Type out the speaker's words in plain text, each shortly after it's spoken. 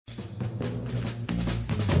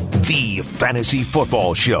The Fantasy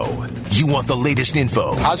Football Show. You want the latest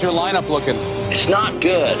info. How's your lineup looking? It's not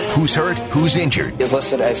good. Who's hurt? Who's injured? Is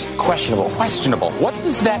listed as questionable. Questionable. What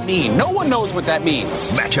does that mean? No one knows what that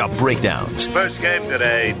means. Matchup breakdowns. First game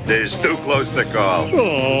today is too close to call.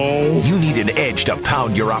 You need an edge to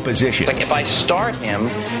pound your opposition. Like if I start him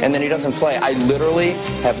and then he doesn't play, I literally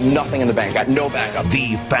have nothing in the bank. Got no backup.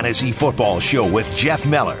 The Fantasy Football Show with Jeff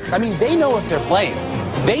Meller. I mean, they know if they're playing.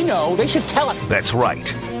 They know. They should tell us. That's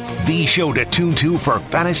right. The show to tune to for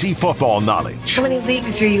fantasy football knowledge. How many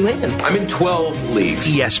leagues are you in? I'm in 12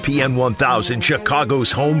 leagues. ESPN 1000,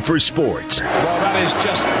 Chicago's home for sports. Well, that is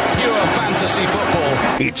just pure fantasy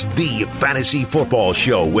football. It's the Fantasy Football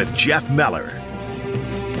Show with Jeff Meller.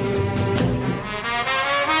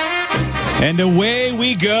 And away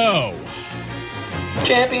we go.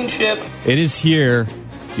 Championship. It is here,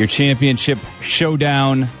 your championship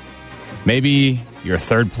showdown. Maybe your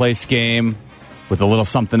third place game with a little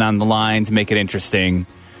something on the line to make it interesting.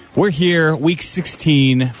 We're here, week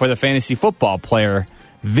 16, for the fantasy football player,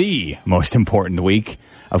 the most important week.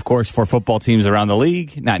 Of course, for football teams around the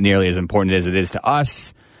league, not nearly as important as it is to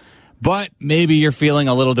us. But maybe you're feeling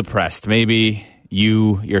a little depressed. Maybe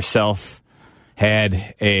you yourself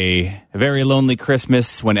had a very lonely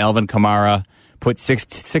Christmas when Alvin Kamara put six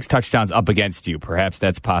touchdowns up against you. Perhaps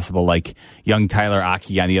that's possible, like young Tyler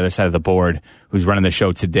Aki on the other side of the board, who's running the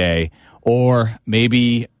show today. Or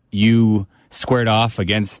maybe you squared off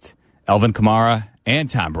against Alvin Kamara and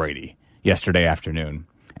Tom Brady yesterday afternoon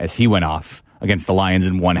as he went off against the Lions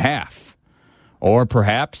in one half. Or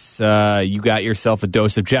perhaps you got yourself a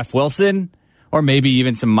dose of Jeff Wilson, or maybe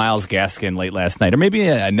even some Myles Gaskin late last night, or maybe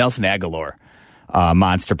a Nelson Aguilar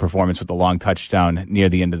monster performance with a long touchdown near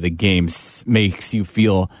the end of the game makes you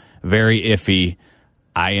feel very iffy.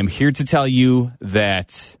 I am here to tell you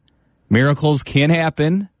that miracles can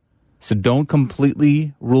happen. So don't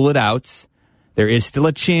completely rule it out. There is still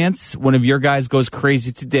a chance one of your guys goes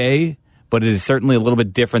crazy today, but it is certainly a little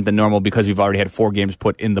bit different than normal because we've already had 4 games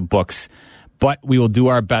put in the books. But we will do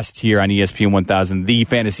our best here on ESPN 1000, the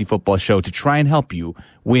fantasy football show, to try and help you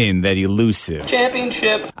win that elusive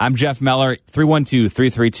championship. I'm Jeff Meller,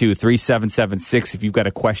 312-332-3776. If you've got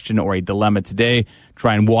a question or a dilemma today,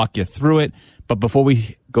 try and walk you through it. But before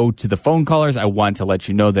we go to the phone callers, I want to let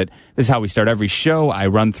you know that this is how we start every show. I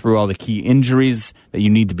run through all the key injuries that you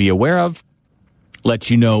need to be aware of, let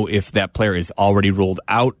you know if that player is already ruled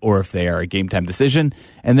out or if they are a game-time decision.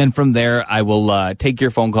 And then from there, I will take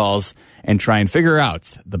your phone calls and try and figure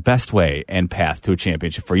out the best way and path to a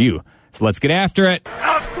championship for you. So let's get after it.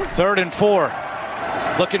 3rd and 4.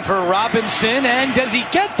 Looking for Robinson, and does he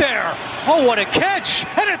get there? Oh, what a catch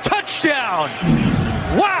and a touchdown.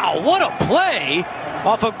 Wow, what a play.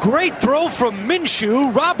 Off a great throw from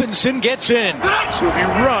Minshew, Robinson gets in. So if you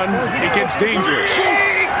run, it gets dangerous.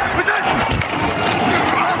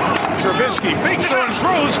 Trubisky fakes there and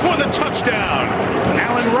throws for the touchdown.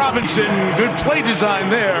 Allen Robinson, good play design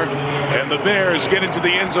there. And the Bears get into the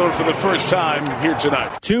end zone for the first time here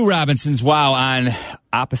tonight. 2 Robinsons, wow, on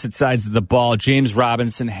opposite sides of the ball. James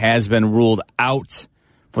Robinson has been ruled out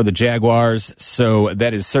for the Jaguars, so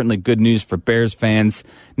that is certainly good news for Bears fans.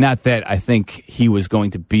 Not that I think he was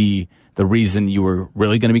going to be the reason you were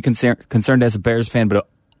really going to be concerned as a Bears fan, but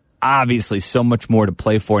obviously so much more to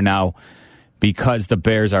play for now because the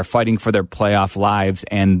Bears are fighting for their playoff lives,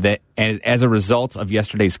 and as a result of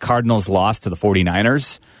yesterday's Cardinals loss to the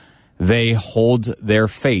 49ers, they hold their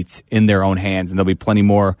fate in their own hands, and there'll be plenty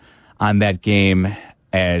more on that game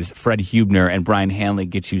as Fred Hubner and Brian Hanley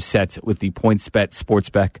get you set with the PointsBet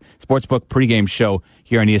Sportsbook pregame show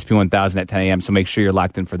here on ESPN 1000 at 10 a.m., so make sure you're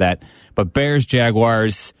locked in for that. But Bears,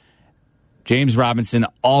 Jaguars, James Robinson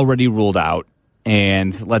already ruled out,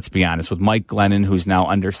 and let's be honest, with Mike Glennon, who's now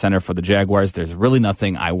under center for the Jaguars, there's really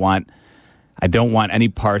nothing I want. I don't want any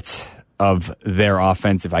part of their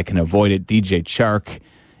offense if I can avoid it. DJ Chark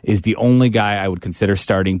is the only guy I would consider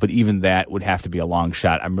starting, but even that would have to be a long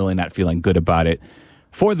shot. I'm really not feeling good about it.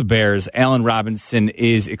 For the Bears, Allen Robinson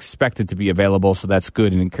is expected to be available, so that's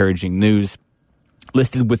good and encouraging news.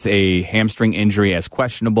 Listed with a hamstring injury as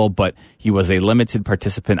questionable, but he was a limited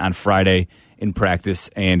participant on Friday in practice,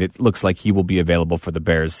 and it looks like he will be available for the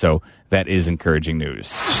Bears, so that is encouraging news.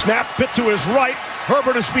 Snap bit to his right.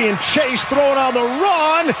 Herbert is being chased, throwing on the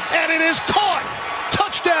run, and it is caught.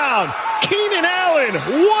 Touchdown, Keenan Allen.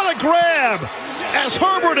 What a grab. As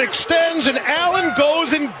Herbert extends and Allen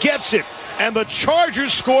goes and gets it. And the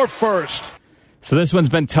Chargers score first. So this one's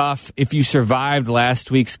been tough. If you survived last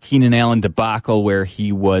week's Keenan Allen debacle where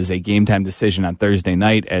he was a game-time decision on Thursday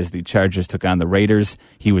night as the Chargers took on the Raiders,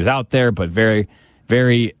 he was out there, but very,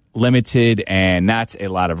 very limited and not a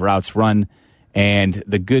lot of routes run. And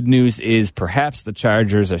the good news is perhaps the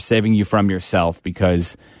Chargers are saving you from yourself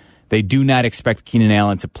because they do not expect Keenan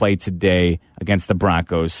Allen to play today against the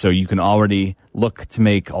Broncos. So you can already look to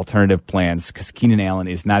make alternative plans because Keenan Allen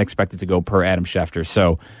is not expected to go per Adam Schefter.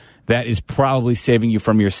 So that is probably saving you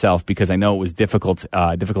from yourself because I know it was difficult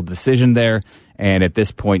decision there. And at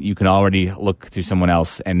this point, you can already look to someone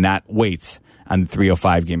else and not wait on the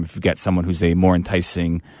 3:05 game if you get someone who's a more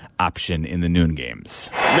enticing option in the noon games.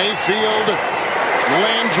 Mayfield,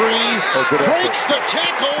 Landry breaks the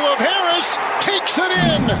tackle of Harris, takes it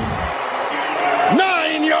in.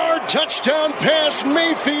 9-yard touchdown pass,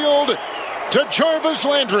 Mayfield to Jarvis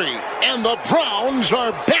Landry, and the Browns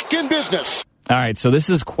are back in business. All right, so this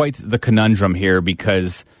is quite the conundrum here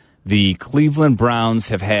because the Cleveland Browns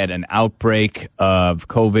have had an outbreak of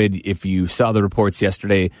COVID. If you saw the reports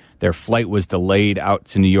yesterday, their flight was delayed out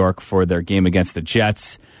to New York for their game against the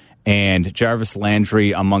Jets, and Jarvis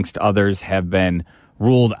Landry, amongst others, have been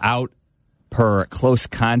ruled out per close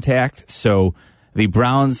contact. So the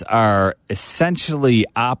Browns are essentially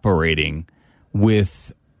operating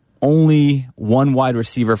with only one wide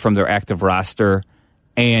receiver from their active roster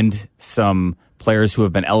and some players who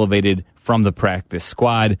have been elevated from the practice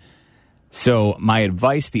squad. So my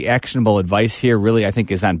advice, the actionable advice here, really I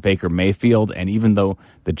think is on Baker Mayfield. And even though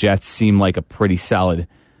the Jets seem like a pretty solid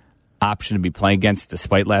option to be playing against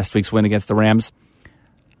despite last week's win against the Rams,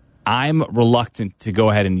 I'm reluctant to go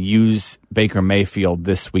ahead and use Baker Mayfield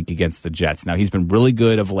this week against the Jets. Now, he's been really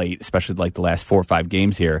good of late, especially like the last 4 or 5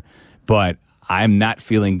 games here, but I'm not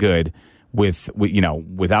feeling good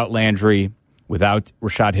without Landry, without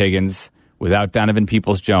Rashad Higgins, without Donovan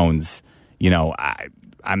Peoples-Jones.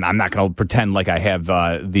 I'm not going to pretend like I have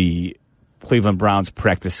the Cleveland Browns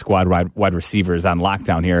practice squad wide receivers on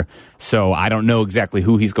lockdown here. So I don't know exactly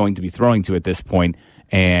who he's going to be throwing to at this point.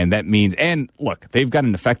 And that means, and look, they've got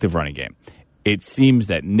an effective running game. It seems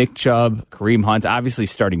that Nick Chubb, Kareem Hunt, obviously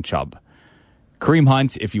starting Chubb. Kareem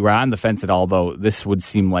Hunt, if you were on the fence at all, though, this would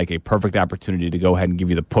seem like a perfect opportunity to go ahead and give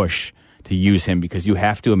you the push to use him because you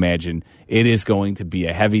have to imagine it is going to be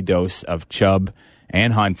a heavy dose of Chubb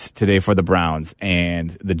and Hunt today for the Browns. And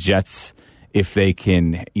the Jets, if they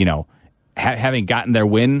can, having gotten their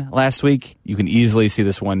win last week, you can easily see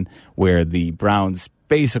this one where the Browns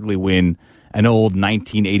basically win an old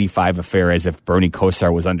 1985 affair as if Bernie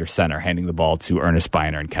Kosar was under center, handing the ball to Ernest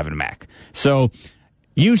Biner and Kevin Mack. So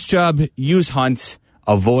use Chubb, use Hunt,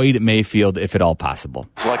 avoid Mayfield if at all possible.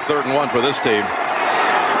 It's like 3rd and 1 for this team.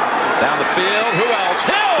 Down the field, who else?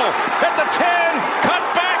 Hill at the 10,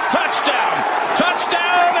 cut back, touchdown.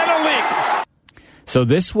 Touchdown and a leap. So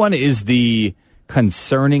this one is the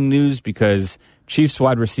concerning news because Chiefs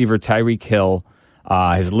wide receiver Tyreek Hill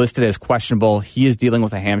is listed as questionable. He is dealing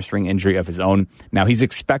with a hamstring injury of his own. Now, he's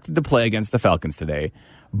expected to play against the Falcons today,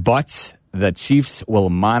 but the Chiefs will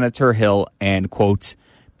monitor Hill and, quote,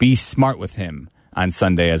 be smart with him on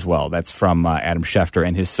Sunday as well. That's from Adam Schefter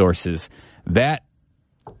and his sources. That,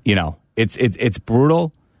 it's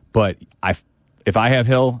brutal, but if I have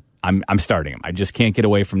Hill, I'm starting him. I just can't get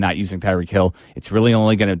away from not using Tyreek Hill. It's really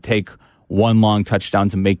only going to take one long touchdown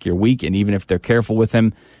to make your week, and even if they're careful with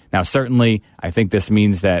him. Now, certainly, I think this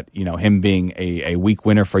means that, him being a week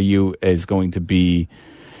winner for you is going to be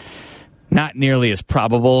not nearly as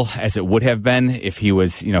probable as it would have been if he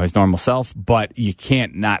was, his normal self, but you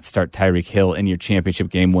can't not start Tyreek Hill in your championship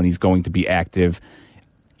game when he's going to be active.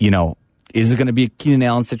 Is it going to be a Keenan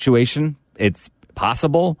Allen situation? It's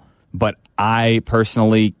possible, but I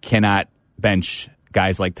personally cannot bench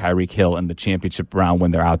guys like Tyreek Hill in the championship round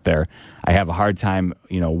when they're out there. I have a hard time,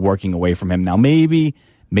 working away from him. Now, maybe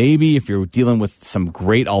if you're dealing with some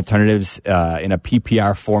great alternatives in a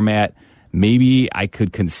PPR format, maybe I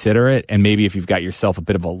could consider it. And maybe if you've got yourself a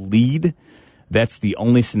bit of a lead, that's the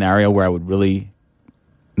only scenario where I would really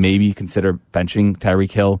maybe consider benching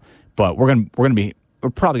Tyreek Hill. But we're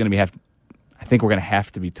probably going to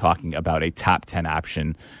have to be talking about a top 10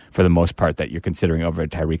 option for the most part that you're considering over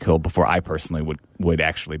Tyreek Hill before I personally would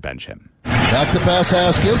actually bench him. Back to pass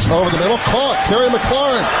Haskins, over the middle, caught, Terry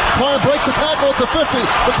McLaurin. McLaurin breaks the tackle at the 50,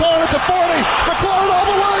 McLaurin at the 40, McLaurin all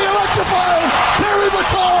the way, electrifying, Terry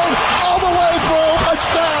McLaurin all the way for a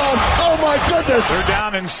touchdown. Oh my goodness. They're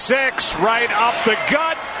down in 6, right up the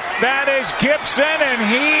gut. That is Gibson, and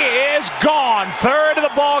he is gone. 3rd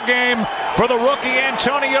of the ball game for the rookie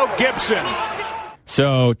Antonio Gibson.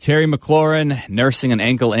 So Terry McLaurin nursing an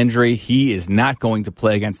ankle injury. He is not going to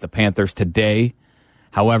play against the Panthers today.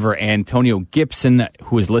 However, Antonio Gibson,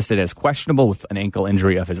 who is listed as questionable with an ankle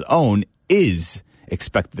injury of his own, is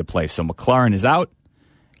expected to play. So McLaurin is out.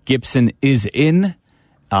 Gibson is in.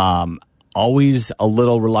 always a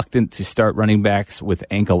little reluctant to start running backs with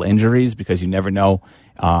ankle injuries because you never know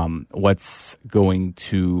what's going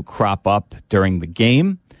to crop up during the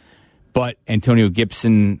game. But Antonio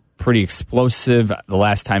Gibson, pretty explosive the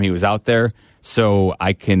last time he was out there, so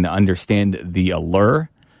I can understand the allure.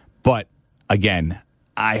 But again,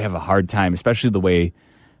 I have a hard time, especially the way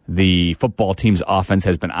the football team's offense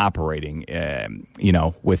has been operating.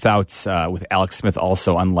 With Alex Smith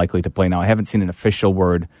also unlikely to play now. I haven't seen an official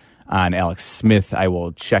word on Alex Smith. I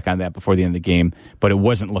will check on that before the end of the game, but it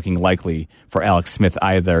wasn't looking likely for Alex Smith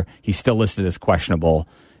either. He's still listed as questionable.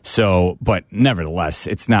 So, but nevertheless,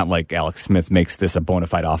 it's not like Alex Smith makes this a bona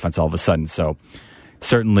fide offense all of a sudden. So,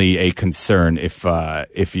 certainly a concern if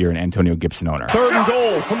you're an Antonio Gibson owner. 3rd and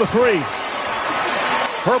goal from the 3.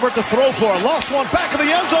 Herbert to throw for. Lost one back of the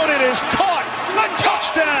end zone. It is caught.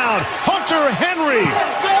 Touchdown. Hunter Henry.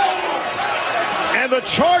 And the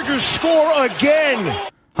Chargers score again.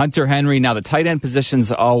 Hunter Henry. Now, the tight end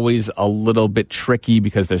position's always a little bit tricky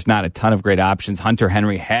because there's not a ton of great options. Hunter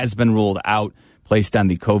Henry has been ruled out, placed on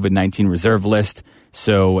the COVID-19 reserve list,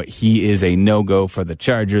 so he is a no-go for the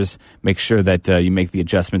Chargers. Make sure that you make the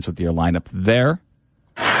adjustments with your lineup there.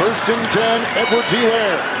 1st and 10,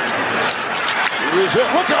 Edwards-Helaire. Look,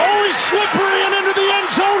 he's slippery and into the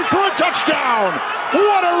end zone for a touchdown.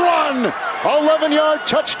 What a run! 11-yard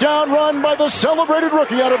touchdown run by the celebrated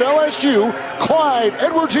rookie out of LSU, Clyde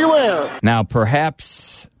Edwards-Helaire. Now,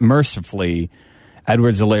 perhaps mercifully,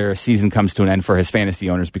 Edwards-Helaire's season comes to an end for his fantasy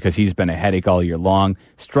owners because he's been a headache all year long,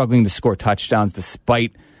 struggling to score touchdowns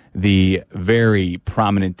despite the very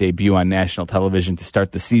prominent debut on national television to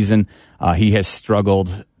start the season. He has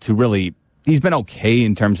struggled to really... He's been okay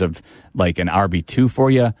in terms of like an RB2 for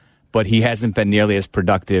you, but he hasn't been nearly as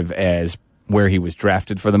productive as where he was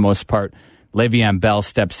drafted for the most part. Le'Veon Bell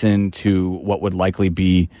steps into what would likely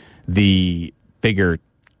be the bigger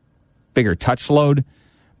touch load,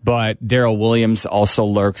 but Darrell Williams also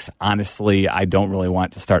lurks. Honestly, I don't really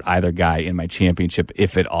want to start either guy in my championship,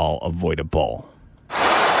 if at all avoidable.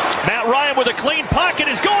 Matt Ryan with a clean pocket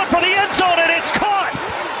is going for the end zone, and it's caught.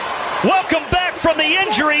 Welcome back from the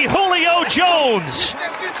injury, Julio Jones.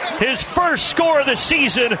 His first score of the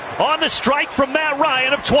season on the strike from Matt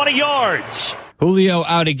Ryan of 20 yards. Julio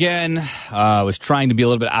out again. Was trying to be a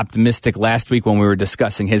little bit optimistic last week when we were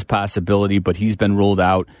discussing his possibility, but he's been ruled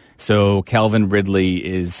out. So Calvin Ridley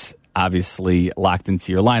is obviously locked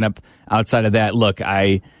into your lineup. Outside of that, look,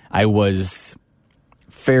 I was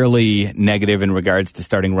fairly negative in regards to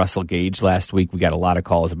starting Russell Gage last week. We got a lot of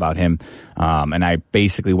calls about him, and I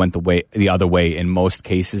basically went the other way in most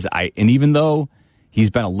cases. And even though he's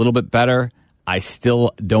been a little bit better, I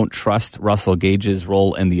still don't trust Russell Gage's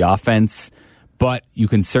role in the offense. But you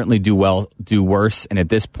can certainly do worse. And at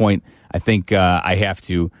this point, I think I have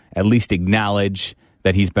to at least acknowledge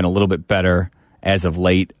that he's been a little bit better as of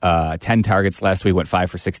late. 10 targets last week, went 5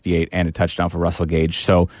 for 68, and a touchdown for Russell Gage.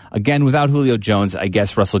 So, again, without Julio Jones, I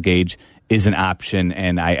guess Russell Gage is an option,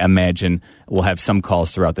 and I imagine we'll have some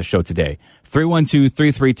calls throughout the show today.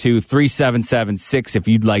 312-332-3776 if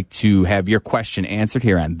you'd like to have your question answered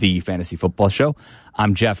here on The Fantasy Football Show.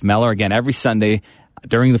 I'm Jeff Meller. Again, every Sunday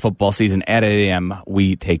during the football season at 8 a.m.,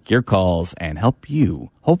 we take your calls and help you,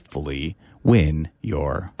 hopefully, win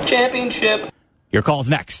your championship. Your call's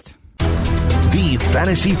next. The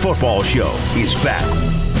Fantasy Football Show is back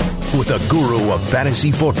with the guru of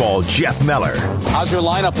fantasy football, Jeff Meller. How's your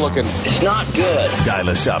lineup looking? It's not good. Dial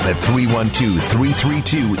us up at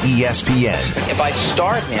 312-332-ESPN. If I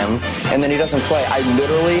start him and then he doesn't play, I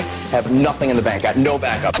literally have nothing in the bank. I got no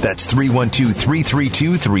backup. That's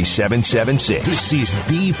 312-332-3776. This is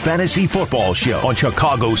The Fantasy Football Show on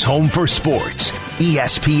Chicago's home for sports,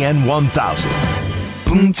 ESPN 1000.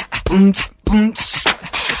 Boom, boom, boom.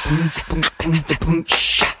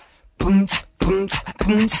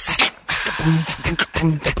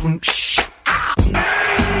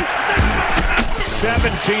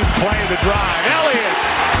 17th play of the drive. Elliott,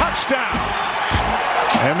 touchdown.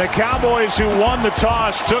 And the Cowboys, who won the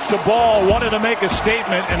toss, took the ball, wanted to make a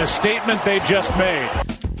statement, and a statement they just made.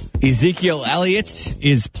 Ezekiel Elliott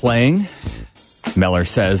is playing, Meller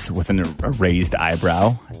says with a raised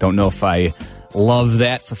eyebrow. Don't know if I love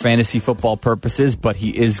that for fantasy football purposes, but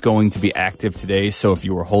he is going to be active today. So if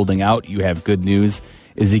you were holding out, you have good news.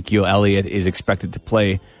 Ezekiel Elliott is expected to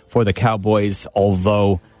play for the Cowboys,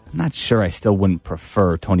 although I'm not sure I still wouldn't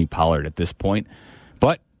prefer Tony Pollard at this point.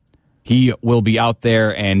 But he will be out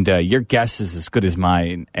there, and your guess is as good as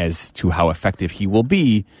mine as to how effective he will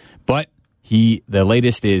be. But the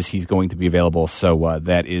latest is he's going to be available, so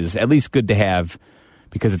that is at least good to have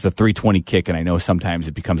because it's a 320 kick, and I know sometimes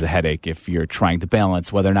it becomes a headache if you're trying to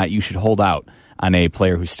balance whether or not you should hold out on a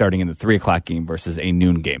player who's starting in the 3 o'clock game versus a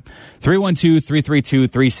noon game.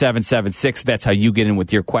 312-332-3776. That's how you get in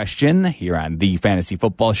with your question here on the Fantasy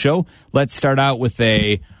Football Show. Let's start out with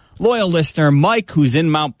a loyal listener, Mike, who's in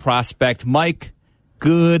Mount Prospect. Mike,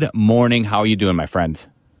 good morning. How are you doing, my friend?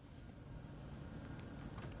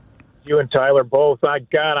 You and Tyler both.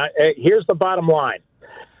 Here's the bottom line.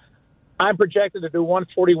 I'm projected to do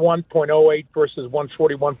 141.08 versus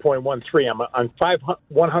 141.13. I'm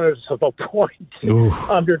 5/100ths of a point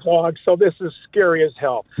underdog, so this is scary as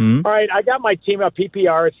hell. Mm-hmm. All right, I got my team up.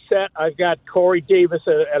 PPR. It's set. I've got Corey Davis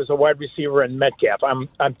as a wide receiver and Metcalf.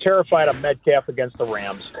 I'm terrified of Metcalf against the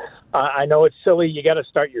Rams. I know it's silly. You got to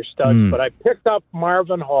start your studs, but I picked up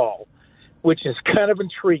Marvin Hall, which is kind of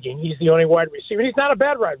intriguing. He's the only wide receiver. He's not a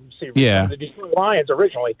bad wide receiver. Yeah. The Detroit Lions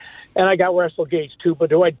originally. And I got Russell Gage, too. But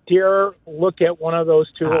do I dare look at one of those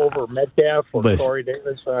two over Metcalf or Corey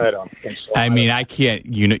Davis? I don't think so. I mean, I can't,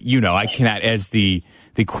 I cannot, as the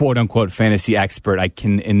quote-unquote fantasy expert, I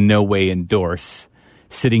can in no way endorse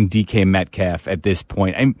sitting DK Metcalf at this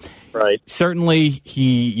point. Right. Certainly,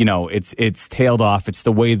 it's tailed off. It's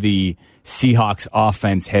the way the Seahawks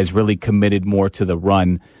offense has really committed more to the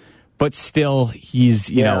run. But still, he's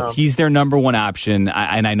their number one option,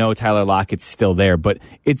 and I know Tyler Lockett's still there. But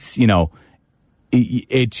it's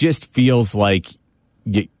it just feels like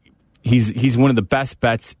he's one of the best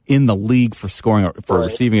bets in the league for scoring for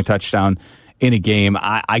receiving a touchdown in a game.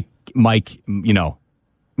 Mike,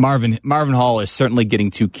 Marvin Hall is certainly getting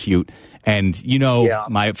too cute, and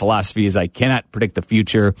my philosophy is I cannot predict the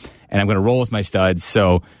future, and I'm going to roll with my studs.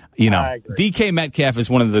 So DK Metcalf is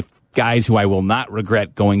one of the guys who I will not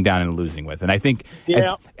regret going down and losing with. And I think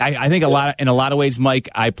I think in a lot of ways, Mike,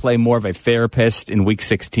 I play more of a therapist in week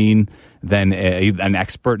 16 than an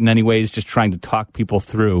expert in any ways, just trying to talk people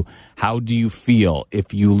through how do you feel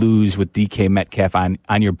if you lose with DK Metcalf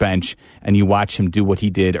on your bench and you watch him do what he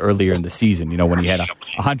did earlier in the season, when he had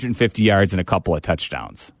 150 yards and a couple of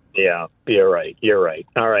touchdowns. Yeah, you're right.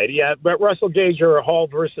 All right, yeah, but Russell Gage or Hall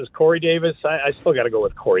versus Corey Davis, I still got to go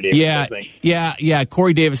with Corey Davis. Yeah.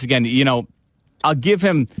 Corey Davis again. I'll give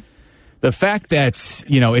him the fact that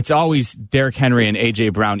it's always Derrick Henry and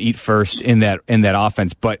AJ Brown eat first in that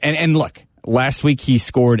offense. But and look, last week he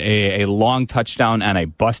scored a long touchdown on a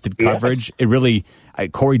busted coverage. It really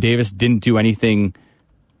Corey Davis didn't do anything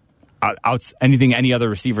any other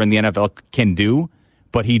receiver in the NFL can do,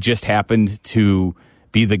 but he just happened to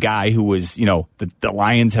be the guy who was, the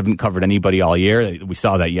Lions haven't covered anybody all year. We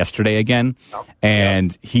saw that yesterday again.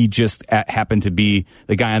 And he just happened to be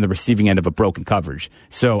the guy on the receiving end of a broken coverage.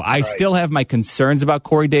 So I still have my concerns about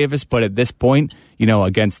Corey Davis, but at this point,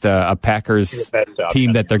 against a Packers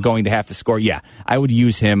team that they're going to have to score, I would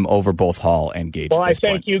use him over both Hall and Gage. Well, I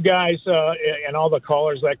thank you guys and all the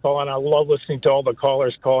callers that call in. I love listening to all the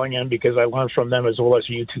callers calling in because I learn from them as well as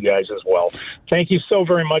you two guys as well. Thank you so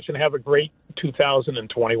very much and have a great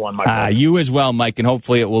 2021, my friend. You as well, Mike, and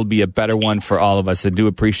hopefully it will be a better one for all of us. I do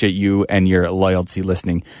appreciate you and your loyalty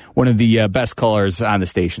listening. One of the best callers on the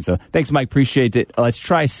station. So thanks, Mike. Appreciate it. Let's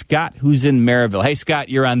try Scott, who's in Maryville. Hey, Scott,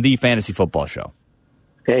 you're on the Fantasy Football Show.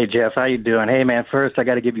 Hey, Jeff, how you doing? Hey, man, first I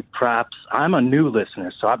got to give you props. I'm a new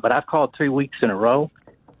listener, but I've called 3 weeks in a row,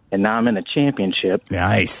 and now I'm in a championship.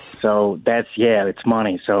 Nice. So it's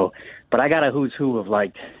money. So, but I got a who's who of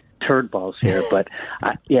like turd balls here, but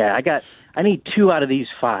I need 2 out of these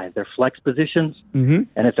 5. They're flex positions, and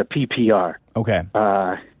it's a PPR. Okay.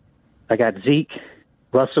 I got Zeke,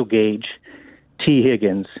 Russell Gage, T.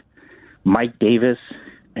 Higgins, Mike Davis,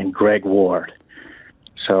 and Greg Ward.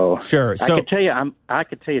 So sure. I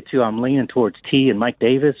could tell you too. I'm leaning towards T and Mike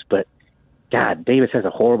Davis, but God, Davis has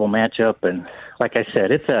a horrible matchup, and like I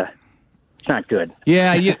said, it's not good.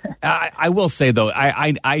 Yeah, I will say though,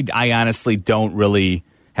 I honestly don't really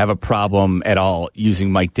have a problem at all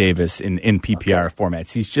using Mike Davis in PPR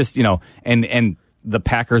formats. He's just, and the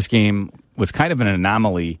Packers game was kind of an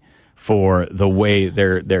anomaly for the way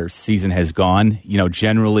their season has gone.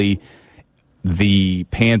 Generally the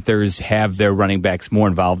Panthers have their running backs more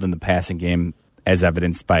involved in the passing game, as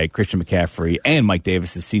evidenced by Christian McCaffrey and Mike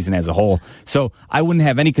Davis' season as a whole. So I wouldn't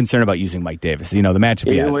have any concern about using Mike Davis. The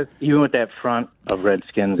matchup. Even with that front of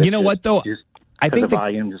Redskins. What though? I think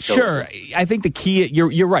I think the key.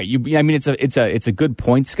 You're right. It's a good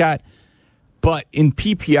point, Scott. But in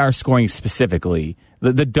PPR scoring specifically,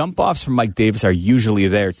 the dump offs from Mike Davis are usually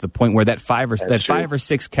there to the point where that 5 or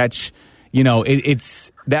 6 catch.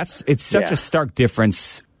 It's such a stark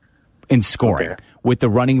difference in scoring with the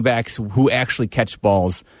running backs who actually catch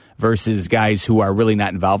balls versus guys who are really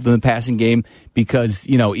not involved in the passing game because,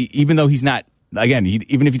 even though he's not again,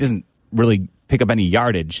 even if he doesn't really pick up any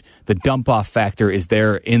yardage, the dump-off factor is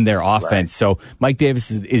there in their offense. Right. So Mike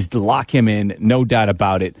Davis is to lock him in, no doubt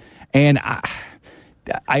about it. And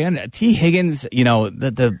T. Higgins,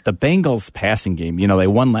 the Bengals passing game, they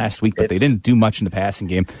won last week, but they didn't do much in the passing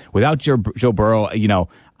game. Without Joe Burrow,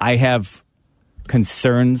 I have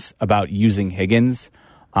concerns about using Higgins.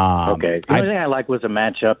 Okay. The only thing I like was a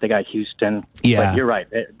matchup. They got Houston. Yeah. But you're right.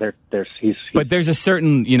 But there's a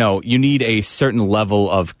certain, you need a certain level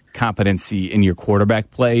of competency in your quarterback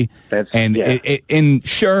play. And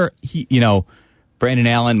sure, Brandon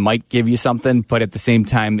Allen might give you something, but at the same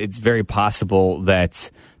time, it's very possible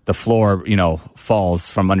that the floor,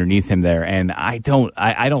 falls from underneath him there. And I don't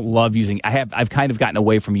love using. I've kind of gotten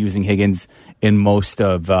away from using Higgins in most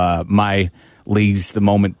of my leagues the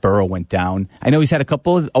moment Burrow went down. I know he's had a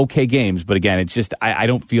couple of okay games, but again, it's just I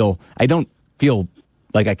don't feel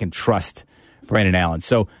like I can trust Brandon Allen.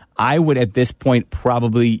 So I would at this point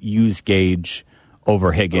probably use Gage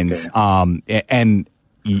over Higgins. Okay. And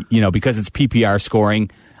because it's PPR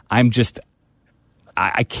scoring,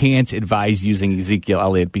 I can't advise using Ezekiel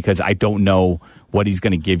Elliott because I don't know what he's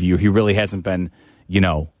going to give you. He really hasn't been,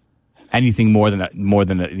 anything more than a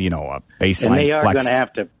baseline. And they are going to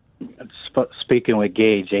have to. Speaking with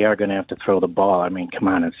Gage, they are going to have to throw the ball. I mean, come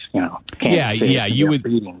on, it's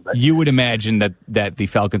you would imagine that the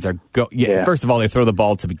Falcons are First of all, they throw the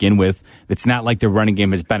ball to begin with. It's not like their running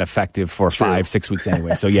game has been effective for 5-6 weeks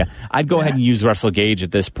anyway. So I'd go ahead and use Russell Gage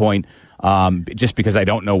at this point, just because I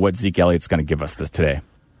don't know what Zeke Elliott's going to give us today.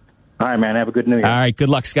 All right, man. Have a good New Year. All right, good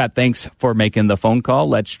luck, Scott. Thanks for making the phone call.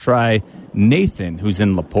 Let's try Nathan, who's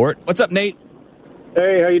in LaPorte. What's up, Nate?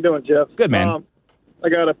 Hey, how you doing, Jeff? Good, man. I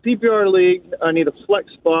got a PPR league. I need a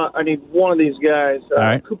flex spot. I need one of these guys. All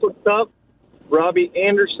right. Cooper Kupp, Robbie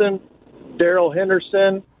Anderson, Darrell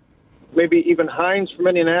Henderson, maybe even Hines from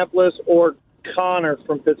Indianapolis, or Connor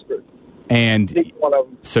from Pittsburgh. And one of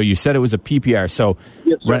them. So you said it was a PPR. So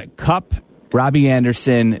yes, Kupp, Robbie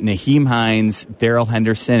Anderson, Naheem Hines, Darrell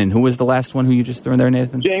Henderson, and who was the last one who you just threw in there,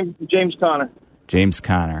 Nathan? James Conner. James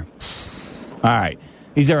Conner. All right.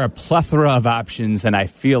 These are a plethora of options, and I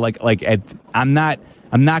feel like I'm not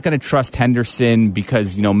going to trust Henderson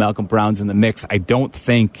because Malcolm Brown's in the mix. I don't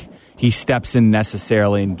think he steps in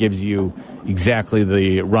necessarily and gives you exactly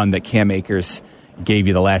the run that Cam Akers gave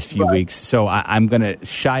you the last few weeks. So I'm going to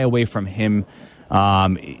shy away from him.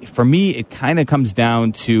 For me, it kind of comes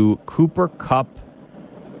down to Cooper Kupp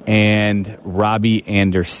and Robbie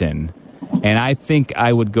Anderson, and I think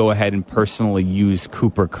I would go ahead and personally use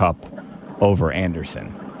Cooper Kupp over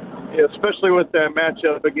Anderson. Yeah, especially with that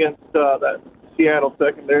matchup against that Seattle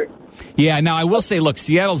secondary. Yeah, now I will say, look,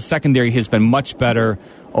 Seattle's secondary has been much better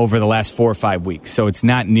over the last 4 or 5 weeks, so it's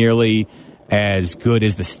not nearly as good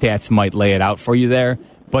as the stats might lay it out for you there.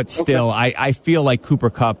 But still, I feel like Cooper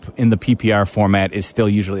Kupp in the PPR format is still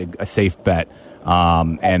usually a safe bet,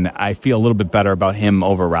 and I feel a little bit better about him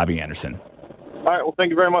over Robbie Anderson. All right, well, thank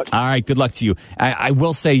you very much. All right, good luck to you. I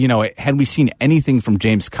will say, had we seen anything from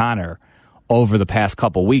James Conner over the past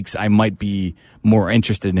couple weeks, I might be more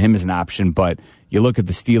interested in him as an option. But you look at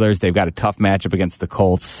the Steelers; they've got a tough matchup against the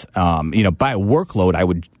Colts. By workload, I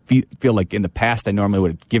would feel like in the past I normally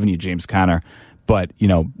would have given you James Conner, but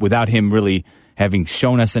without him really having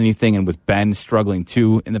shown us anything, and with Ben struggling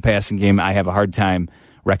too in the passing game, I have a hard time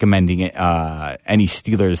recommending any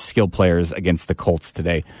Steelers skill players against the Colts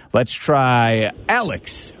today. Let's try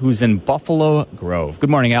Alex, who's in Buffalo Grove. Good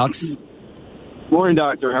morning, Alex. Morning,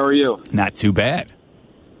 Doctor. How are you? Not too bad.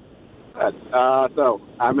 So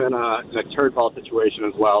I'm in a turd ball situation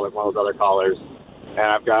as well, like one of those other callers. And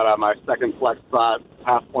I've got my second flex spot,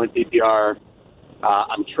 half-point PPR.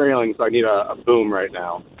 I'm trailing, so I need a boom right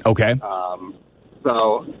now. Okay.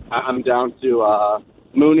 So I'm down to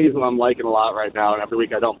Mooney, who I'm liking a lot right now, and every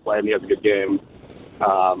week I don't play him, he has a good game.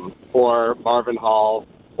 Or Marvin Hall,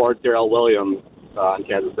 or Darrell Williams in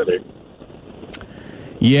Kansas City.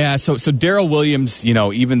 Yeah, so Darrell Williams,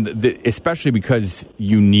 even especially because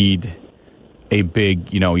you need a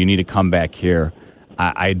big, you need a comeback here.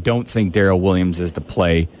 I don't think Darrell Williams is the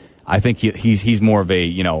play. I think he's more of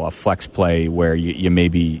a flex play where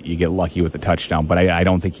you get lucky with a touchdown, but I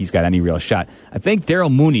don't think he's got any real shot. I think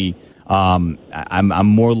Darrell Mooney, I'm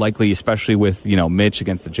more likely, especially with Mitch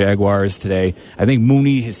against the Jaguars today. I think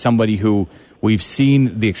Mooney is somebody who we've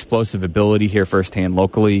seen the explosive ability here firsthand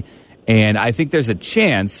locally. And I think there's a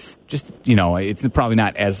chance, it's probably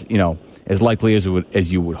not as likely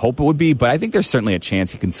as you would hope it would be, but I think there's certainly a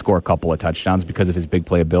chance he can score a couple of touchdowns because of his big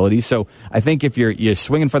play ability. So I think if you're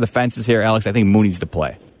swinging for the fences here, Alex, I think Mooney's the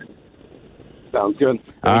play. Sounds good.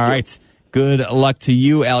 All right. Good luck to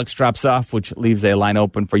you. Alex drops off, which leaves a line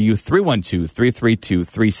open for you,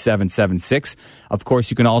 312-332-3776. Of course,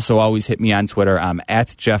 you can also always hit me on Twitter. I'm at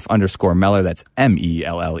Jeff_Meller. That's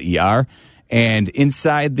Meller. And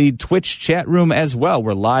inside the Twitch chat room as well.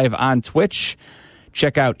 We're live on Twitch.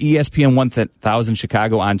 Check out ESPN 1000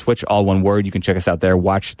 Chicago on Twitch, all one word. You can check us out there.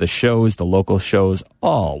 Watch the shows, the local shows,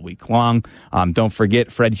 all week long. Don't forget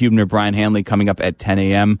Fred Huebner, Brian Hanley coming up at 10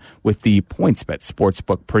 a.m. with the PointsBet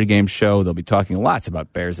Sportsbook pregame show. They'll be talking lots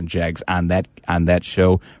about Bears and Jags on that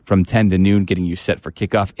show from 10 to noon, getting you set for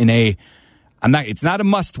kickoff it's not a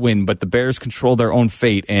must win, but the Bears control their own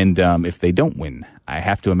fate. And if they don't win, I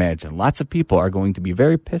have to imagine lots of people are going to be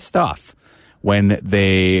very pissed off when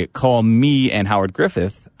they call me and Howard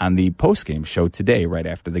Griffith on the postgame show today, right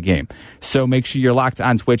after the game. So make sure you're locked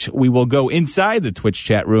on Twitch. We will go inside the Twitch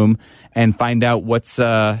chat room and find out what's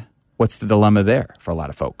the dilemma there for a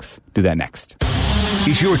lot of folks. Do that next.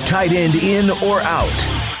 Is your tight end in or out?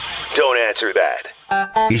 Don't answer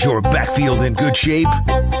that. Is your backfield in good shape?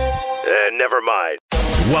 Never mind.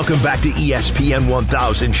 Welcome back to ESPN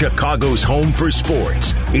 1000, Chicago's home for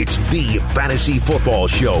sports. It's the Fantasy Football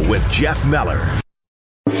Show with Jeff Meller.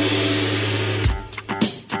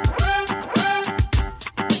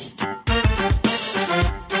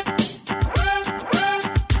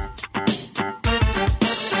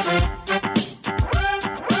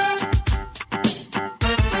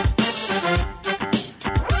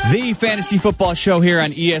 The Fantasy Football Show here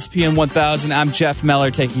on ESPN 1000. I'm Jeff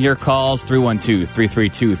Meller taking your calls,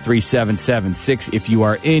 312-332-3776. If you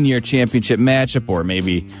are in your championship matchup, or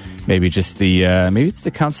maybe just maybe it's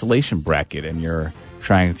the consolation bracket and you're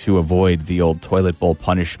trying to avoid the old toilet bowl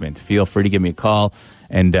punishment, feel free to give me a call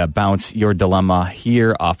and bounce your dilemma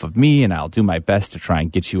here off of me, and I'll do my best to try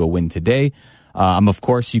and get you a win today. Of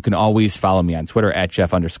course, you can always follow me on Twitter at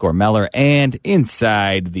Jeff_Meller and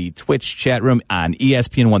inside the Twitch chat room on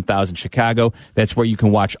ESPN 1000 Chicago. That's where you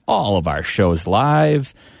can watch all of our shows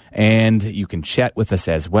live and you can chat with us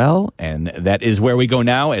as well. And that is where we go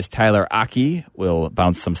now, as Tyler Aki will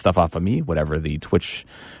bounce some stuff off of me, whatever the Twitch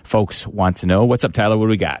folks want to know. What's up, Tyler? What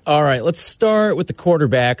do we got? All right, let's start with the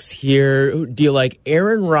quarterbacks here. Do you like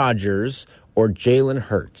Aaron Rodgers or Jalen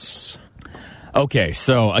Hurts? Okay,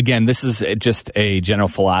 so again, this is just a general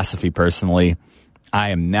philosophy personally.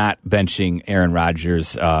 I am not benching Aaron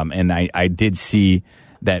Rodgers, and I did see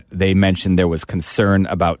that they mentioned there was concern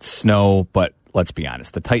about snow, but let's be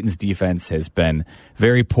honest, the Titans' defense has been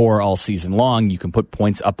very poor all season long. You can put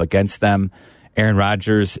points up against them. Aaron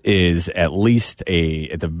Rodgers is at least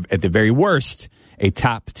at the very worst, a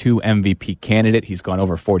top 2 MVP candidate. He's gone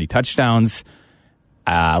over 40 touchdowns.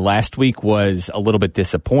 Last week was a little bit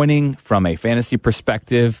disappointing from a fantasy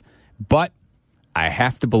perspective, but I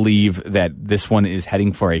have to believe that this one is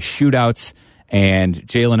heading for a shootout. And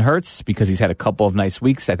Jalen Hurts, because he's had a couple of nice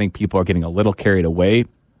weeks, I think people are getting a little carried away.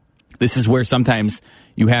 This is where sometimes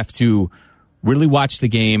you have to really watch the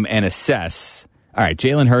game and assess. All right,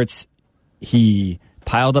 Jalen Hurts, he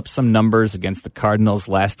piled up some numbers against the Cardinals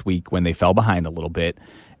last week when they fell behind a little bit.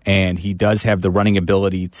 And he does have the running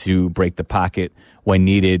ability to break the pocket when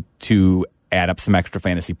needed to add up some extra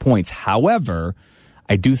fantasy points. However,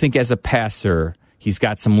 I do think as a passer, he's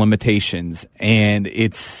got some limitations, and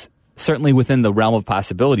it's certainly within the realm of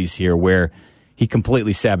possibilities here where he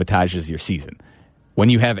completely sabotages your season. When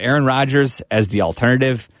you have Aaron Rodgers as the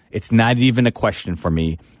alternative, it's not even a question for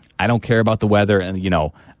me. I don't care about the weather, and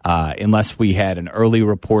unless we had an early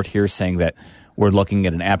report here saying that we're looking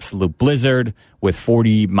at an absolute blizzard with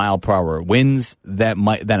 40-mile-per-hour winds,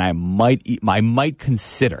 I might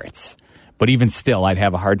consider it. But even still, I'd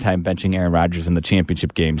have a hard time benching Aaron Rodgers in the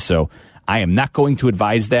championship game. So I am not going to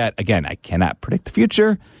advise that. Again, I cannot predict the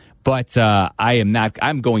future, but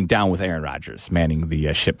I'm going down with Aaron Rodgers manning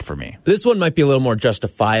the ship for me. This one might be a little more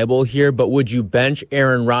justifiable here, but would you bench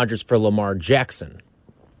Aaron Rodgers for Lamar Jackson?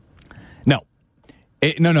 No,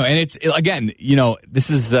 and it's again, this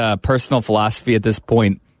is personal philosophy at this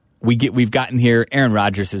point. We've gotten here. Aaron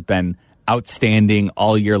Rodgers has been outstanding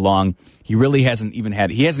all year long. He really hasn't had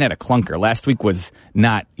a clunker. Last week was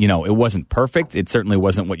not, it wasn't perfect. It certainly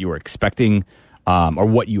wasn't what you were expecting, or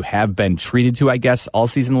what you have been treated to, I guess, all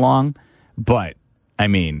season long. But I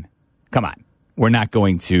mean, come on, we're not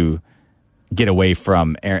going to get away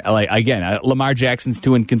from Aaron. Lamar Jackson's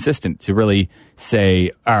too inconsistent to really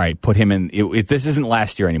say, all right, put him in. This isn't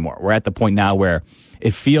last year anymore. We're at the point now where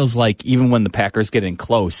it feels like even when the Packers get in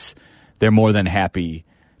close, they're more than happy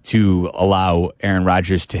to allow Aaron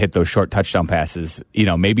Rodgers to hit those short touchdown passes.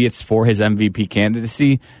 Maybe it's for his MVP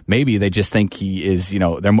candidacy. Maybe they just think he is,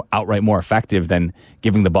 they're outright more effective than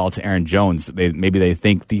giving the ball to Aaron Jones. Maybe they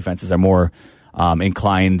think defenses are more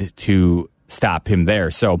inclined to stop him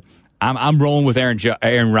there. So I'm rolling with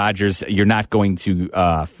Aaron Rodgers. You're not going to.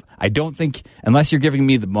 I don't think, unless you're giving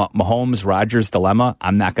me the Mahomes-Rodgers dilemma,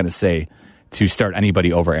 I'm not going to say to start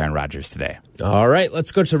anybody over Aaron Rodgers today. All right,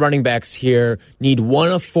 let's go to running backs here. Need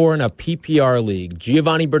 1 of 4 in a PPR league.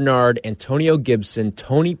 Giovanni Bernard, Antonio Gibson,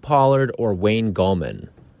 Tony Pollard, or Wayne Gallman.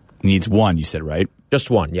 Needs 1, you said, right?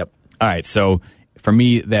 Just 1, yep. All right, so for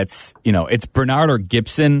me, that's, it's Bernard or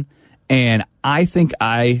Gibson, and I think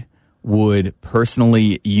I would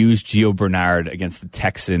personally use Gio Bernard against the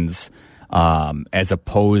Texans as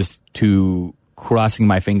opposed to crossing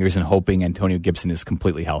my fingers and hoping Antonio Gibson is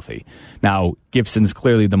completely healthy. Now, Gibson's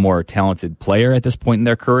clearly the more talented player at this point in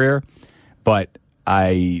their career, but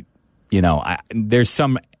there's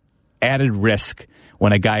some added risk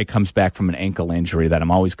when a guy comes back from an ankle injury that I'm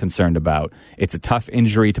always concerned about. It's a tough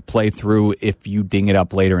injury to play through if you ding it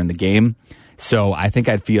up later in the game. So I think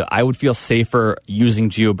I would feel safer using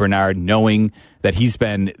Gio Bernard, knowing that he's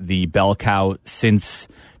been the bell cow since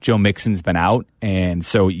Joe Mixon's been out. And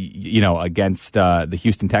so, against the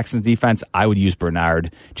Houston Texans defense, I would use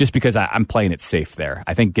Bernard just because I'm playing it safe there.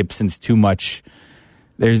 I think Gibson's too much.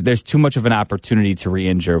 There's too much of an opportunity to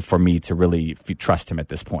re-injure for me to really trust him at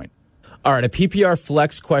this point. All right, a PPR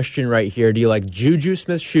flex question right here. Do you like Juju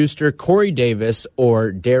Smith-Schuster, Corey Davis,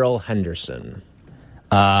 or Darrell Henderson?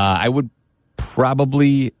 I would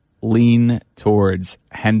probably lean towards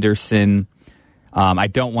Henderson. I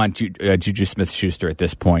don't want Juju Smith-Schuster at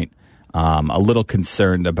this point. A little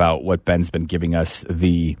concerned about what Ben's been giving us.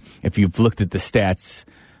 If you've looked at the stats,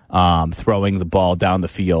 throwing the ball down the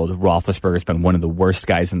field, Roethlisberger's been one of the worst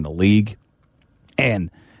guys in the league.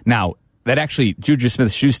 And now, that actually, Juju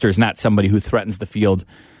Smith-Schuster is not somebody who threatens the field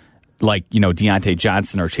like, Deontay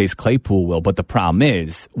Johnson or Chase Claypool will. But the problem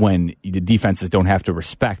is when the defenses don't have to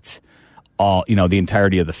respect the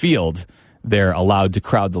entirety of the field, they're allowed to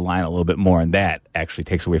crowd the line a little bit more, and that actually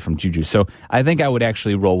takes away from Juju. So I think I would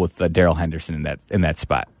actually roll with Darrell Henderson in that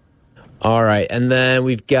spot. All right, and then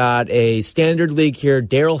we've got a standard league here: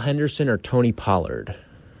 Darrell Henderson or Tony Pollard.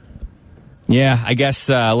 Yeah, I guess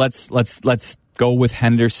let's go with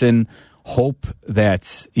Henderson. Hope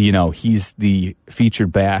that he's the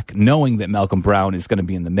featured back, knowing that Malcolm Brown is going to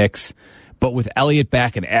be in the mix. But with Elliott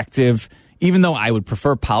back and active, even though I would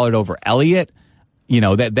prefer Pollard over Elliott,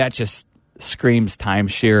 that just screams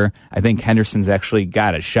timeshare. I think Henderson's actually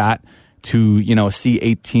got a shot to see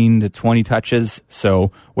 18 to 20 touches.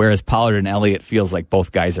 So whereas Pollard and Elliott feels like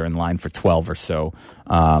both guys are in line for 12 or so.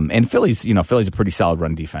 And Philly's a pretty solid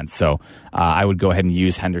run defense. So I would go ahead and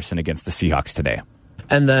use Henderson against the Seahawks today.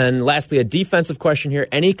 And then lastly, a defensive question here.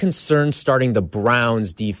 Any concerns starting the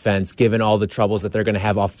Browns defense, given all the troubles that they're going to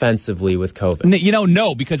have offensively with COVID?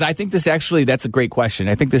 No, because I think that's a great question.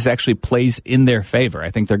 I think this actually plays in their favor.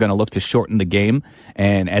 I think they're going to look to shorten the game.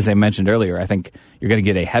 And as I mentioned earlier, I think you're going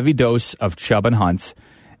to get a heavy dose of Chubb and Hunt.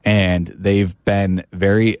 And they've been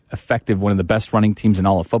very effective, one of the best running teams in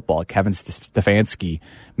all of football. Kevin Stefanski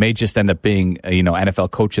may just end up being,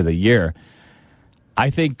 NFL Coach of the Year. I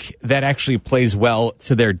think that actually plays well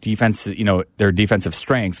to their defense, their defensive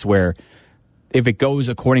strengths, where if it goes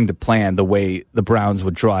according to plan, the way the Browns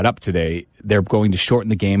would draw it up today, they're going to shorten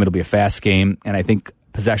the game. It'll be a fast game, and I think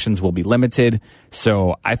possessions will be limited.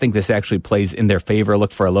 So I think this actually plays in their favor.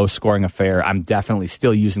 Look for a low-scoring affair. I'm definitely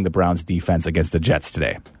still using the Browns defense against the Jets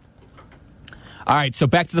today. All right, so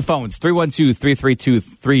back to the phones,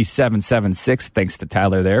 312-332-3776. Thanks to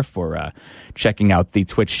Tyler there for checking out the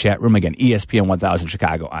Twitch chat room. Again, ESPN 1000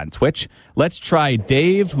 Chicago on Twitch. Let's try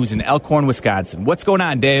Dave, who's in Elkhorn, Wisconsin. What's going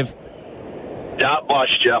on, Dave? Not much,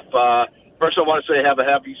 Jeff. First, I want to say have a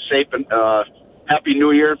happy, safe, and happy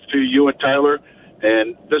New Year to you and Tyler.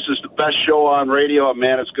 And this is the best show on radio.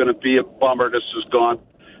 Man, it's going to be a bummer this is gone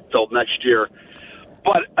till next year.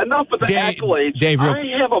 But enough of the accolades. Dave,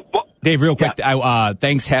 real quick,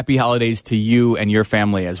 thanks. Happy holidays to you and your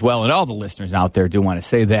family as well, and all the listeners out there. Do want to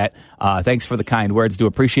say that. Thanks for the kind words. Do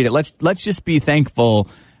appreciate it. Let's just be thankful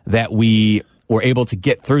that we were able to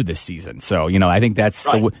get through this season. So, I think that's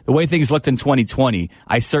right. The way things looked in 2020.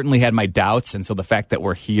 I certainly had my doubts, and so the fact that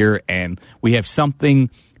we're here and we have something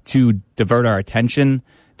to divert our attention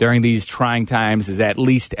during these trying times is at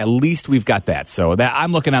least we've got that. So that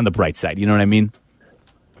I'm looking on the bright side. You know what I mean?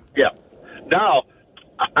 Yeah. Now,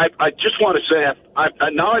 I just want to say,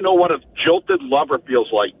 now I know what a jilted lover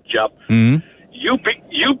feels like, Jeff. Mm-hmm. You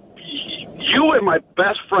and my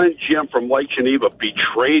best friend Jim from Lake Geneva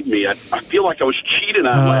betrayed me. I feel like I was cheated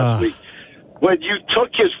on last week when you took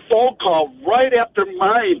his phone call right after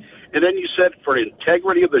mine, and then you said, for the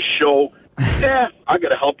integrity of the show, I'm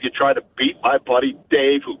going to help you try to beat my buddy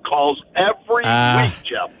Dave, who calls every week,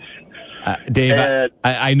 Jeff. Dave,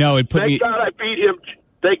 I know it put me. Thank God I beat him.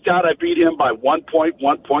 Thank God I beat him by 1 point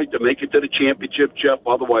to make it to the championship, Jeff.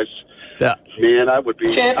 Otherwise, man, I would be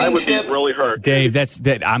really hurt. Dave,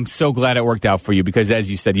 I'm so glad it worked out for you because,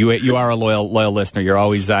 as you said, you are a loyal listener. You're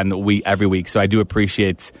always on every week, so I do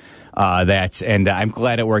appreciate that, and I'm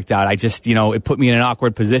glad it worked out. I just, it put me in an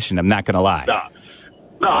awkward position. I'm not going to lie. No,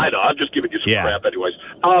 I know. I'm just giving you some crap, anyways.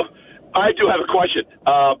 I do have a question.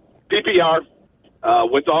 PPR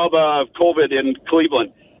with all the COVID in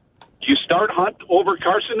Cleveland. Do you start Hunt over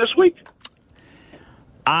Carson this week?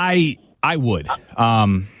 I would.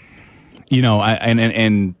 And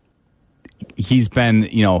he's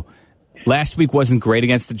been, last week wasn't great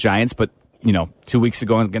against the Giants, but 2 weeks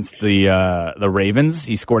ago against the Ravens,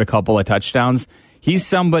 he scored a couple of touchdowns. He's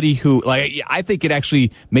somebody who, I think it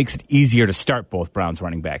actually makes it easier to start both Browns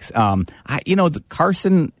running backs. The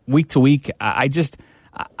Carson week to week,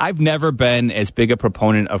 I've never been as big a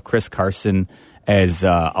proponent of Chris Carson as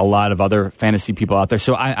a lot of other fantasy people out there.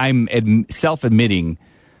 So I'm self-admitting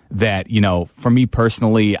that, for me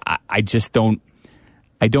personally, I just don't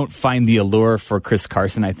find the allure for Chris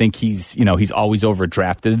Carson. I think he's always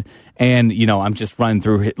overdrafted. And, I'm just looking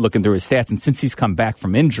through his stats. And since he's come back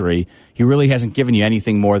from injury, he really hasn't given you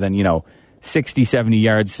anything more than, 60, 70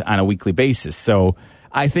 yards on a weekly basis. So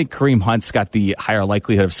I think Kareem Hunt's got the higher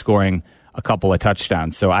likelihood of scoring a couple of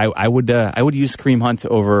touchdowns. So I would use Kareem Hunt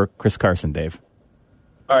over Chris Carson, Dave.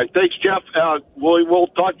 All right. Thanks, Jeff. We'll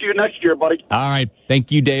talk to you next year, buddy. All right.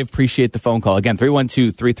 Thank you, Dave. Appreciate the phone call. Again,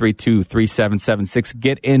 312-332-3776.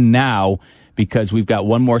 Get in now because we've got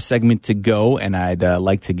one more segment to go, and I'd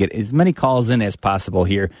like to get as many calls in as possible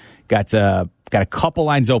here. Got a couple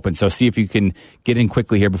lines open, so see if you can get in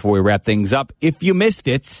quickly here before we wrap things up. If you missed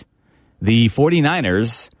it, the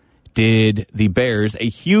 49ers did the Bears a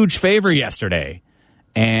huge favor yesterday,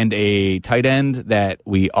 and a tight end that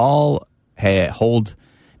we all hold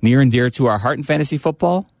near and dear to our heart in fantasy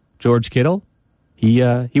football, George Kittle, he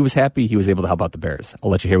was happy he was able to help out the Bears. I'll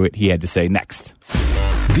let you hear what he had to say next.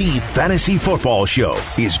 The Fantasy Football Show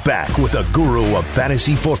is back with the guru of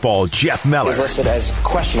fantasy football, Jeff Meller. He's listed as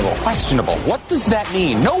questionable. Questionable. What does that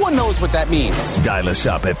mean? No one knows what that means. Dial us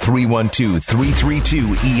up at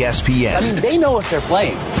 312-332-ESPN. I mean, they know if they're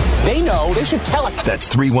playing. They know. They should tell us. That's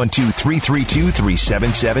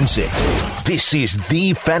 312-332-3776. This is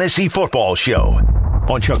the Fantasy Football Show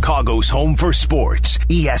on Chicago's home for sports,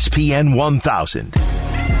 ESPN 1000.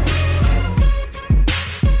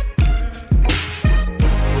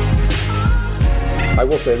 I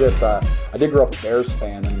will say this, I did grow up a Bears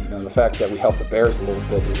fan, and the fact that we helped the Bears a little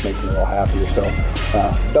bit just makes me a little happier. So,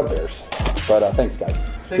 dub Bears. But thanks, guys.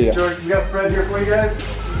 Thank you, George. We got Fred here for you guys.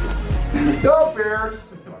 Dub Bears.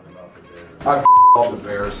 I love the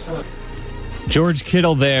Bears. George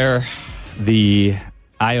Kittle there, the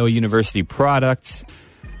Iowa University product,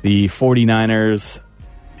 the 49ers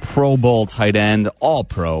Pro Bowl tight end,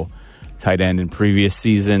 all-pro tight end in previous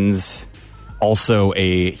seasons. Also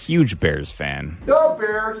a huge Bears fan. Go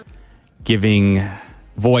Bears! Giving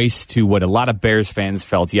voice to what a lot of Bears fans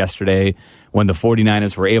felt yesterday when the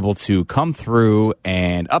 49ers were able to come through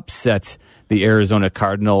and upset the Arizona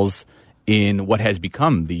Cardinals in what has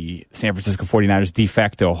become the San Francisco 49ers de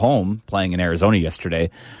facto home, playing in Arizona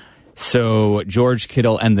yesterday. So George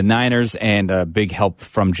Kittle and the Niners, and a big help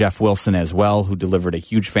from Jeff Wilson as well, who delivered a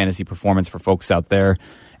huge fantasy performance for folks out there.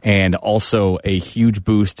 And also a huge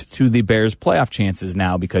boost to the Bears' playoff chances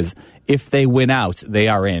now, because if they win out, they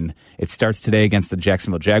are in. It starts today against the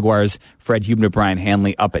Jacksonville Jaguars. Fred Hubner, Brian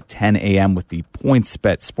Hanley up at 10 a.m. with the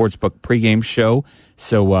PointsBet Sportsbook pregame show.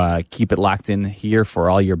 So keep it locked in here for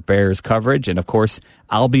all your Bears coverage. And, of course,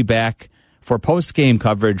 I'll be back for post-game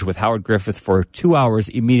coverage with Howard Griffith for 2 hours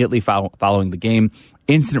immediately following the game.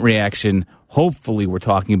 Instant reaction. Hopefully we're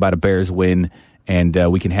talking about a Bears win, and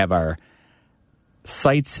we can have our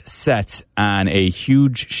sights set on a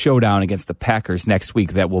huge showdown against the Packers next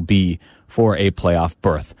week that will be for a playoff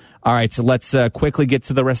berth. All right, so let's quickly get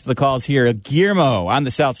to the rest of the calls here. Guillermo on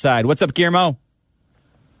the south side. What's up, Guillermo?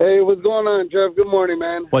 Hey, what's going on, Jeff? Good morning,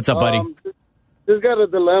 man. What's up, buddy? Just got a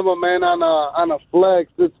dilemma, man, on a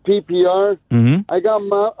flex. It's PPR. Mm-hmm. I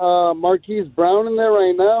got Marquise Brown in there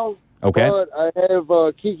right now. Okay. But I have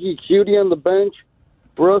Kiki Cutie on the bench,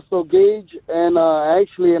 Russell Gage, and I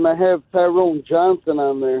have Tyrone Johnson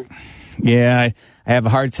on there. Yeah, I have a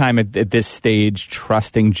hard time at this stage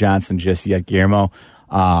trusting Johnson just yet, Guillermo.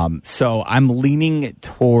 So I'm leaning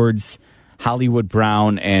towards Hollywood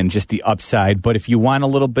Brown and just the upside. But if you want a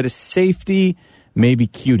little bit of safety, maybe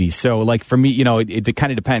Cutie. So, like, for me, it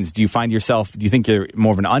kind of depends. Do you think you're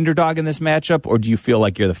more of an underdog in this matchup, or do you feel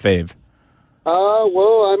like you're the fave?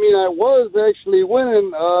 Well, I mean, I was actually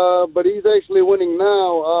winning, but he's actually winning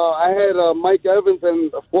now. I had Mike Evans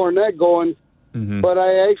and Fournette going, but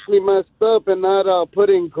I actually messed up and not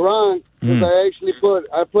putting Gronk because I actually put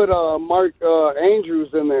Mark Andrews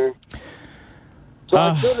in there. So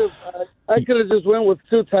I could have just went with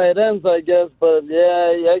 2 tight ends, I guess, but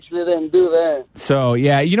yeah, he actually didn't do that. So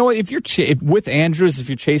yeah, you know what? If you're with Andrews, if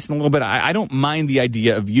you're chasing a little bit, I don't mind the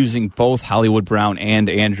idea of using both Hollywood Brown and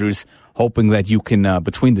Andrews, hoping that you can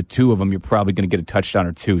between the two of them, you're probably going to get a touchdown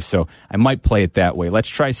or two. So I might play it that way. Let's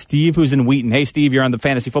try Steve, who's in Wheaton. Hey, Steve, you're on the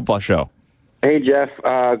Fantasy Football Show. Hey, Jeff.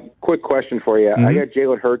 Quick question for you. I got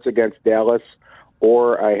Jalen Hurts against Dallas,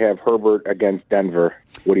 or I have Herbert against Denver.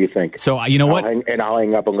 What do you think? So, you know what? I'll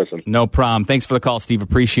hang up and listen. No problem. Thanks for the call, Steve.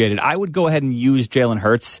 Appreciate it. I would go ahead and use Jalen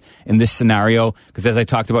Hurts in this scenario because, as I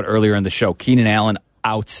talked about earlier in the show, Keenan Allen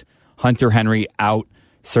out, Hunter Henry out.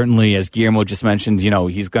 Certainly, as Guillermo just mentioned,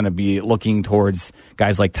 he's going to be looking towards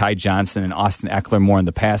guys like Ty Johnson and Austin Eckler more in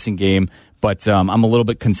the passing game. But I'm a little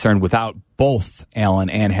bit concerned without both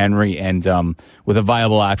Allen and Henry. And with a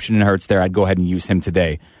viable option in Hurts there, I'd go ahead and use him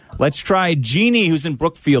today. Let's try Jeannie, who's in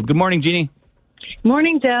Brookfield. Good morning, Jeannie.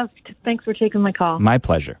 Morning, Jeff. Thanks for taking my call. My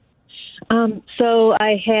pleasure. So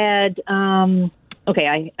I had,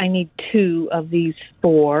 I need 2 of these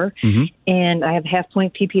 4, and I have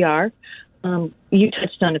half-point PPR. You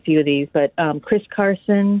touched on a few of these, but Chris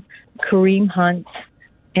Carson, Kareem Hunt,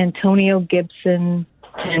 Antonio Gibson,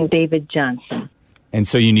 and David Johnson. And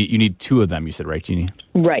so you need 2 of them, you said, right, Jeannie?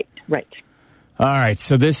 Right. All right,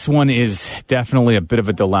 so this one is definitely a bit of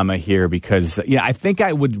a dilemma here because, I think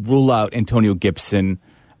I would rule out Antonio Gibson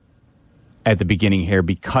at the beginning here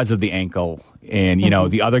because of the ankle. And,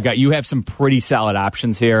 the other guy, you have some pretty solid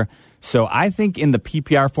options here. So I think in the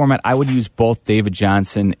PPR format, I would use both David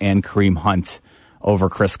Johnson and Kareem Hunt over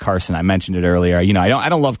Chris Carson. I mentioned it earlier. I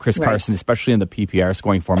don't love Chris Carson, especially in the PPR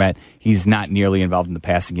scoring format. He's not nearly involved in the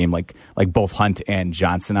passing game like both Hunt and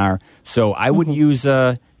Johnson are. So I would use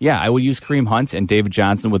Kareem Hunt and David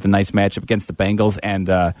Johnson with a nice matchup against the Bengals and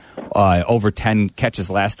over 10 catches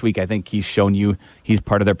last week. I think he's shown you he's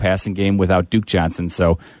part of their passing game without Duke Johnson.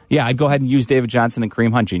 So I'd go ahead and use David Johnson and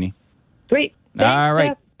Kareem Hunt, Jeannie. Great. Thanks, all right.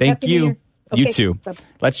 Jeff. Thank you. Okay. You too.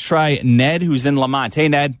 Let's try Ned, who's in Lamont. Hey,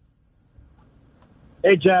 Ned.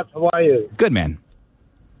 Hey, Jeff. How are you? Good, man.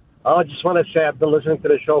 I just want to say I've been listening to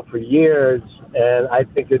the show for years, and I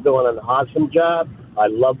think you're doing an awesome job. I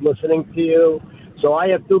love listening to you. So I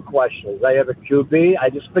have 2 questions. I have a QB. I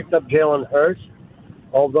just picked up Jalen Hurts,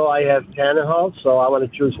 although I have Tannehill, so I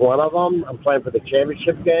want to choose one of them. I'm playing for the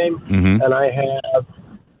championship game, and I have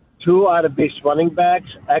 2 out of these running backs,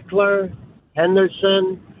 Eckler,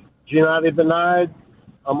 Henderson, Giovanni Bernard.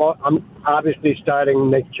 I'm obviously starting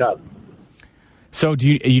Nick Chubb. So do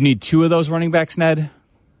you need 2 of those running backs, Ned?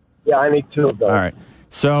 Yeah, I need 2 of those. All right.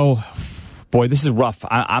 So, boy, this is rough.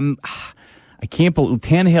 I can't believe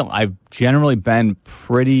Tannehill. I've generally been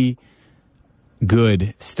pretty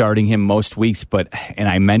good starting him most weeks, and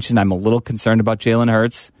I mentioned I'm a little concerned about Jalen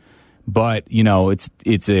Hurts, but it's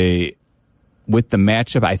with the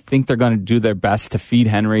matchup. I think they're going to do their best to feed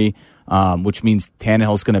Henry, which means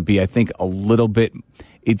Tannehill's going to be, I think, a little bit.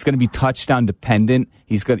 It's going to be touchdown dependent.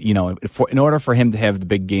 He's got, in order for him to have the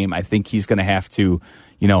big game, I think he's going to have to,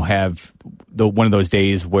 have one of those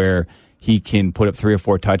days where he can put up 3 or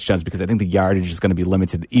 4 touchdowns because I think the yardage is going to be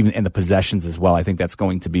limited, even in the possessions as well. I think that's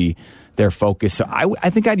going to be their focus. So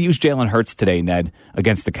I think I'd use Jalen Hurts today, Ned,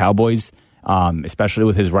 against the Cowboys, especially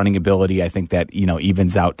with his running ability. I think that,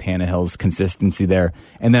 evens out Tannehill's consistency there.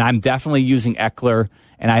 And then I'm definitely using Eckler.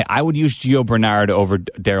 And I would use Gio Bernard over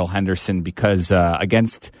Darrell Henderson because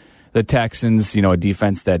against the Texans, a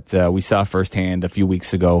defense that we saw firsthand a few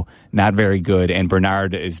weeks ago, not very good. And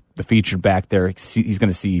Bernard is the featured back there. He's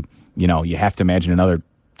going to see, you have to imagine another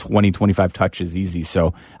 20, 25 touches easy.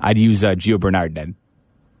 So I'd use Gio Bernard, Ned.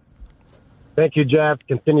 Thank you, Jeff.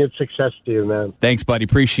 Continued success to you, man. Thanks, buddy.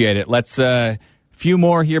 Appreciate it. Let's few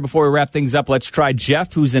more here before we wrap things up. Let's try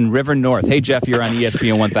Jeff, who's in River North. Hey, Jeff, you're on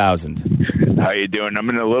ESPN 1000. How you doing? I'm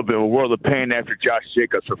in a little bit of a world of pain after Josh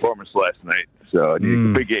Jacobs' performance last night. So I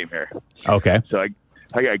need a big game here. Okay. So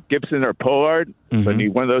I got Gibson or Pollard. So I need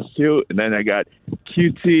one of those 2. And then I got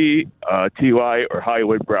QT, TY, or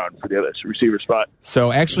Hollywood Brown for the other receiver spot.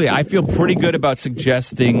 So actually, I feel pretty good about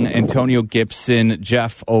suggesting Antonio Gibson,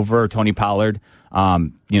 Jeff, over Tony Pollard.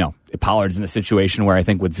 Pollard's in a situation where I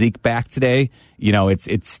think with Zeke back today,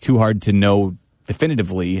 it's too hard to know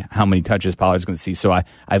definitively how many touches Pollard's going to see. So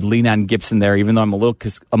I'd lean on Gibson there, even though I'm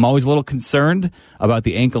always a little concerned about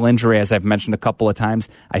the ankle injury, as I've mentioned a couple of times.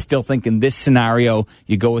 I still think in this scenario,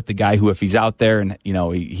 you go with the guy who, if he's out there and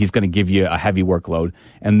he's going to give you a heavy workload.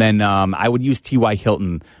 And then I would use T.Y.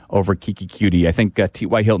 Hilton over Kiki Cutie. I think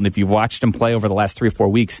T.Y. Hilton, if you've watched him play over the last 3 or 4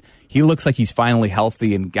 weeks, he looks like he's finally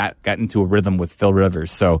healthy and got into a rhythm with Phil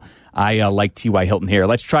Rivers. So I like T.Y. Hilton here.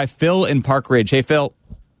 Let's try Phil in Park Ridge. Hey, Phil.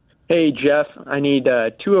 Hey, Jeff. I need 2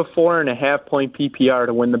 of 4.5 point PPR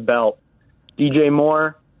to win the belt. DJ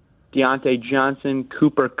Moore, Deontay Johnson,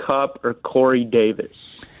 Cooper Kupp, or Corey Davis.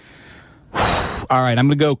 All right, I'm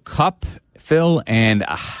going to go Kupp, Phil, and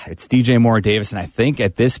it's DJ Moore or Davis. And I think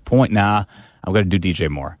at this point, I'm going to do DJ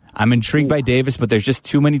Moore. I'm intrigued by Davis, but there's just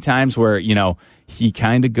too many times where, he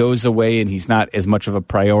kind of goes away and he's not as much of a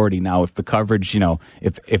priority. Now, if the coverage,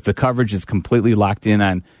 if the coverage is completely locked in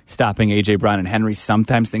on stopping A.J. Brown and Henry,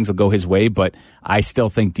 sometimes things will go his way, but I still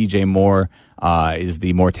think DJ Moore is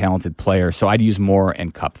the more talented player. So I'd use Moore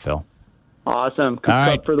and Kupp, Phil. Awesome. All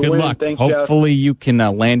right, for the good win. luck. Thanks, Hopefully you can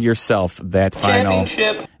land yourself that final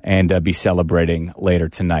championship and be celebrating later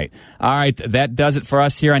tonight. All right, that does it for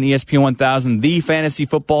us here on ESPN 1000, the Fantasy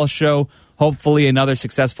Football Show. Hopefully another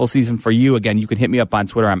successful season for you. Again, you can hit me up on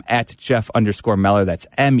Twitter. I'm at Jeff_Meller. That's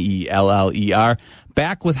MELLER.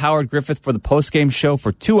 Back with Howard Griffith for the postgame show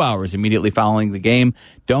for 2 hours immediately following the game.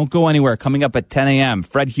 Don't go anywhere. Coming up at 10 a.m.,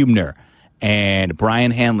 Fred Hubner and Brian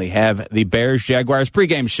Hanley have the Bears-Jaguars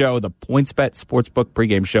pregame show, the PointsBet Sportsbook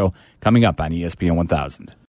pregame show, coming up on ESPN 1000.